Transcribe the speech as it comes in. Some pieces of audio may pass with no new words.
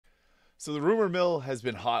So the rumor mill has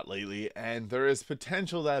been hot lately, and there is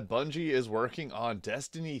potential that Bungie is working on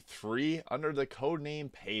Destiny 3 under the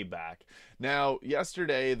codename Payback. Now,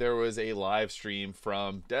 yesterday there was a live stream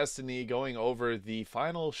from Destiny going over the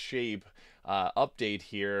final shape update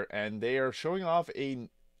here, and they are showing off a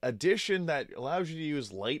addition that allows you to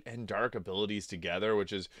use light and dark abilities together,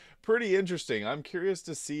 which is pretty interesting. I'm curious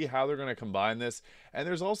to see how they're going to combine this. And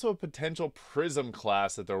there's also a potential prism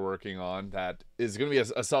class that they're working on that is going to be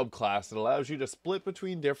a subclass that allows you to split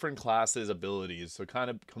between different classes' abilities, so kind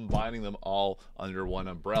of combining them all under one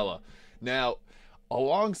umbrella. Now,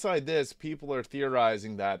 alongside this, people are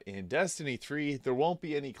theorizing that in Destiny 3, there won't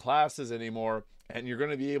be any classes anymore, and you're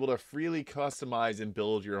going to be able to freely customize and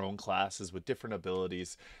build your own classes with different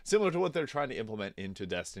abilities, similar to what they're trying to implement into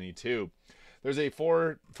Destiny 2. There's a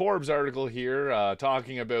Forbes article here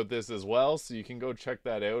talking about this as well, so you can go check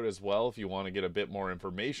that out as well if you want to get a bit more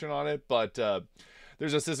information on it. But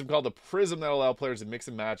there's a system called the Prism that allow players to mix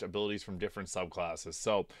and match abilities from different subclasses.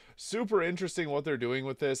 So super interesting what they're doing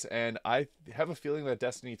with this, and I have a feeling that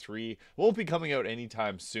Destiny 3 won't be coming out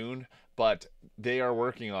anytime soon, but they are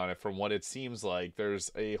working on it from what it seems like.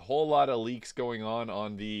 There's a whole lot of leaks going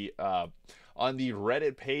on the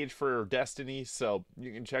Reddit page for Destiny, so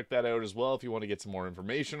you can check that out as well if you want to get some more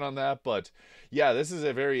information on that. But yeah, this is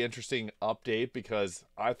a very interesting update because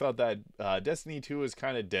I thought that Destiny 2 is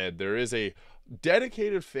kind of dead. There is a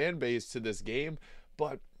dedicated fan base to this game,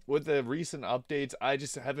 but with the recent updates, I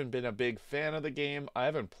just haven't been a big fan of the game. I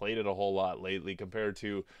haven't played it a whole lot lately compared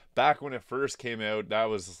to back when it first came out. That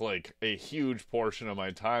was like a huge portion of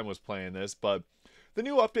my time was playing this, but the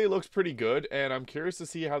new update looks pretty good, and I'm curious to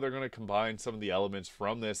see how they're going to combine some of the elements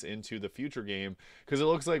from this into the future game, because it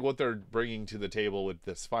looks like what they're bringing to the table with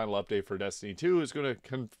this final update for Destiny 2 is going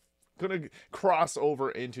to cross over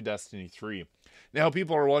into Destiny 3. Now,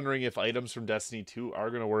 people are wondering if items from Destiny 2 are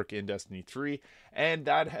going to work in Destiny 3, and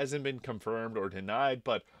that hasn't been confirmed or denied,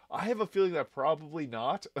 but I have a feeling that probably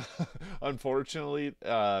not. Unfortunately,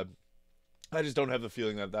 I just don't have the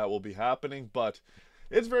feeling that that will be happening, but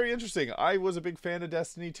it's very interesting. I was a big fan of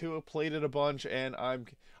Destiny 2, played it a bunch, and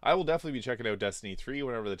I will definitely be checking out Destiny 3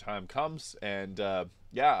 whenever the time comes. And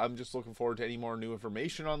yeah, I'm just looking forward to any more new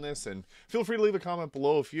information on this. And feel free to leave a comment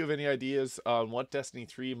below if you have any ideas on what Destiny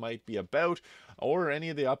 3 might be about, or any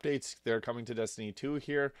of the updates that are coming to Destiny 2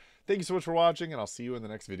 here. Thank you so much for watching, and I'll see you in the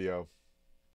next video.